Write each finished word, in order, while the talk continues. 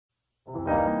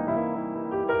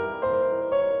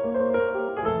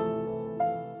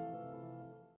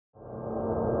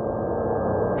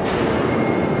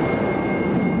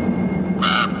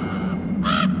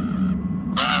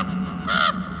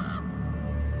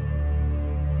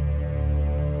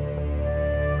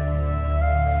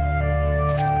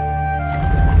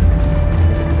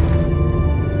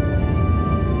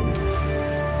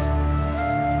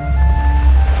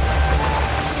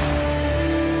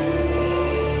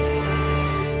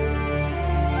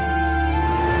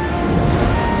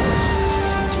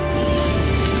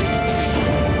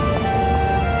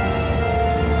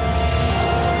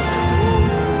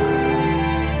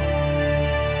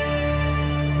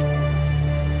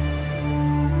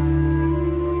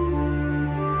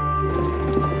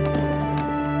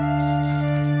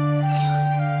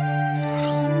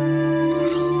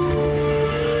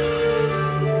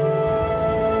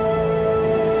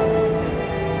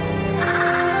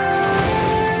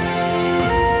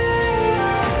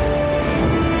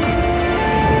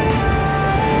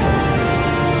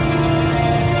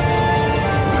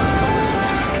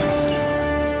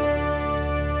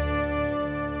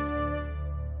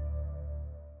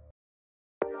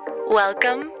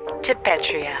Welcome to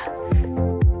Petria.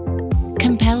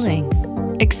 Compelling,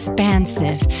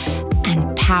 expansive,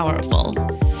 and powerful.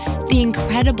 The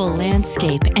incredible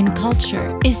landscape and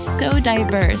culture is so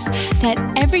diverse that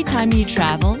every time you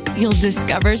travel, you'll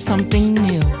discover something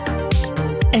new.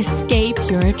 Escape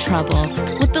your troubles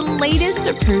with the latest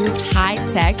approved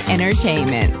high-tech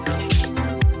entertainment.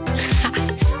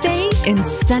 Stay in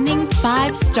stunning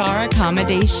 5-star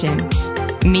accommodation.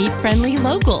 Meet friendly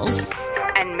locals.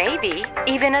 And maybe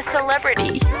even a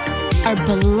celebrity. Our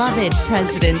beloved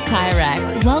President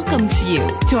Tyrak welcomes you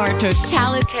to our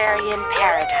totalitarian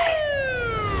paradise.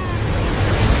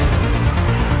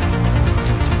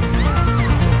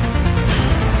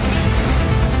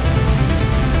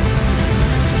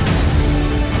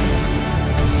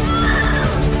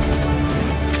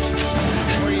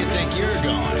 Where do you think you're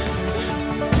going?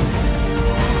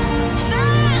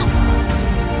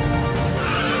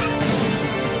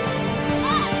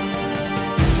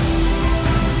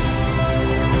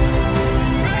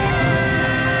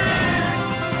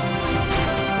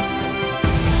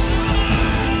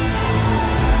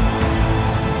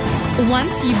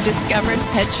 Once you've discovered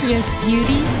Petria's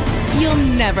beauty, you'll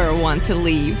never want to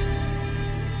leave.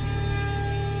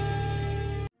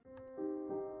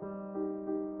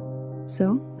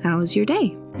 So, how was your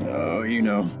day? Oh, you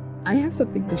know. I have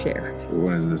something to share.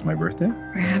 What is this, my birthday?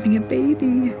 We're having a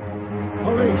baby.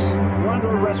 Police, you're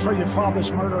under arrest for your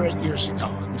father's murder 8 years ago.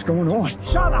 What's going on?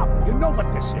 Shut up! You know what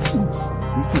this is.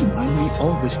 You've been lying to me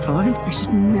all this time? I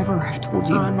should never have told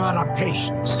you. I'm out of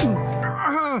patience.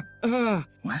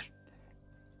 What?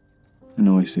 I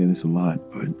know I say this a lot,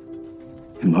 but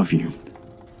I love you.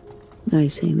 I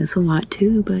say this a lot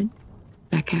too, but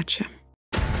back at you.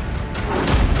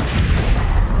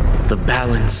 The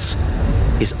balance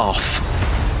is off.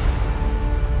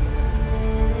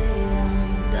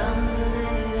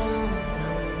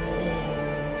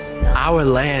 Our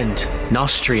land,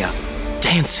 Nostria,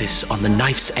 dances on the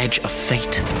knife's edge of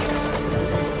fate.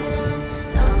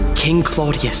 King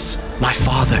Claudius, my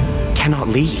father, cannot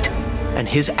lead, and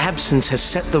his absence has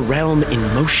set the realm in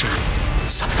motion.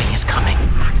 Something is coming.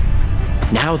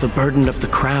 Now the burden of the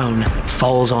crown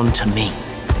falls onto me.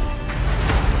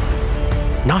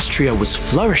 Nostria was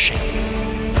flourishing,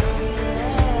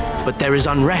 but there is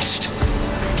unrest.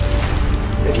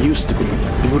 It used to be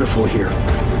beautiful here.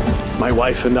 My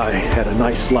wife and I had a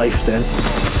nice life then.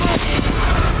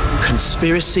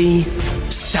 Conspiracy,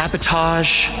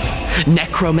 sabotage,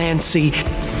 necromancy,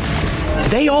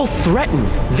 they all threaten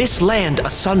this land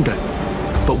asunder.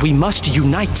 But we must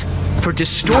unite, for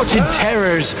distorted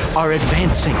terrors are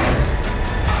advancing.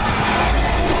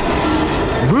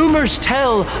 Rumors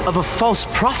tell of a false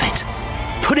prophet,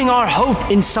 putting our hope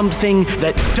in something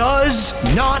that does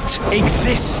not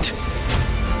exist.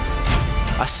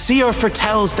 A seer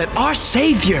foretells that our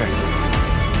Savior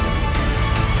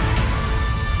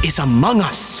is among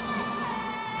us.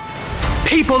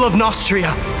 People of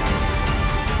Nostria,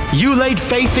 you laid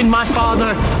faith in my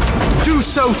father, do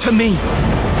so to me.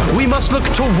 We must look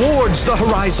towards the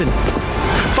horizon,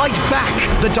 fight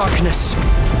back the darkness,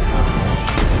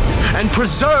 and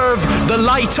preserve the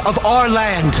light of our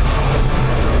land.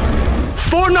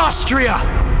 For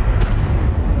Nostria!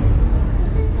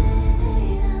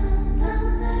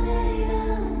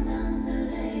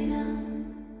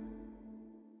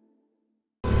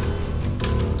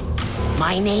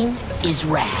 My name is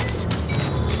Raz,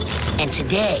 and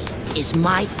today is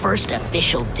my first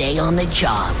official day on the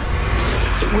job.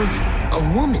 It was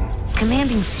a woman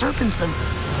commanding serpents of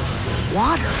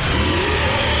water.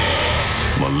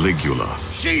 Maligula.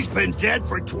 She's been dead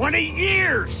for 20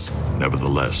 years!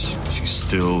 Nevertheless, she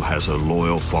still has her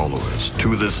loyal followers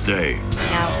to this day.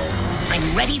 Now,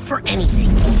 I'm ready for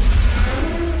anything.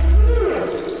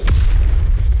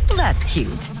 That's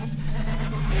cute.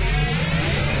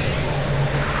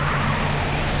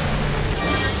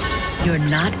 You're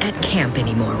not at camp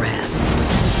anymore, Raz.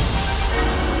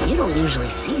 You don't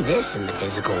usually see this in the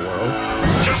physical world.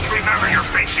 Just remember you're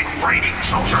facing raining,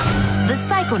 soldier! The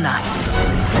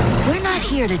Psychonauts. We're not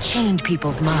here to change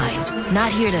people's minds.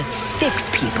 Not here to fix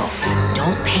people.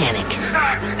 Don't panic.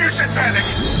 You said panic!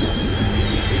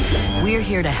 We're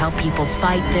here to help people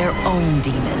fight their own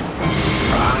demons.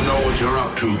 I know what you're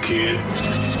up to, kid.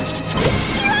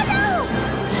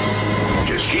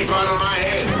 Just keep out of my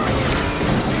head.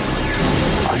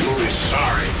 You'll be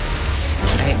sorry.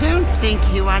 I don't think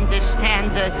you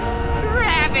understand the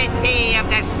gravity of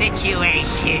the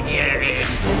situation you're in.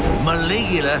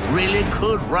 Maligula really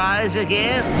could rise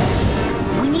again.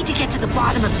 We need to get to the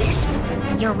bottom of this.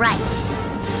 You're right.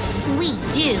 We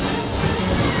do.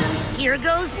 Here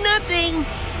goes nothing.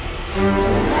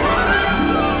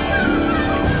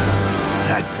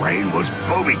 plane was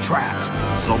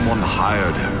booby-trapped. Someone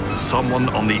hired him. Someone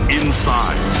on the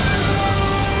inside.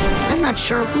 I'm not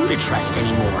sure who to trust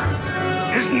anymore.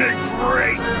 Isn't it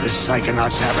great? The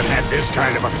Psychonauts haven't had this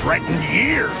kind of a threat in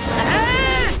years.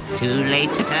 Too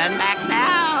late to turn back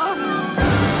now.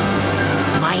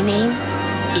 My name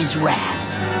is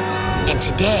Raz, and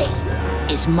today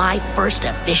is my first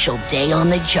official day on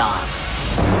the job.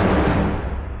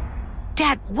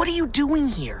 Dad, what are you doing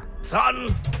here? Son,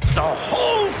 the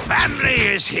whole family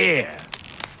is here.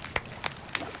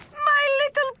 My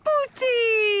little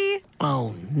booty!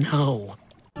 Oh, no.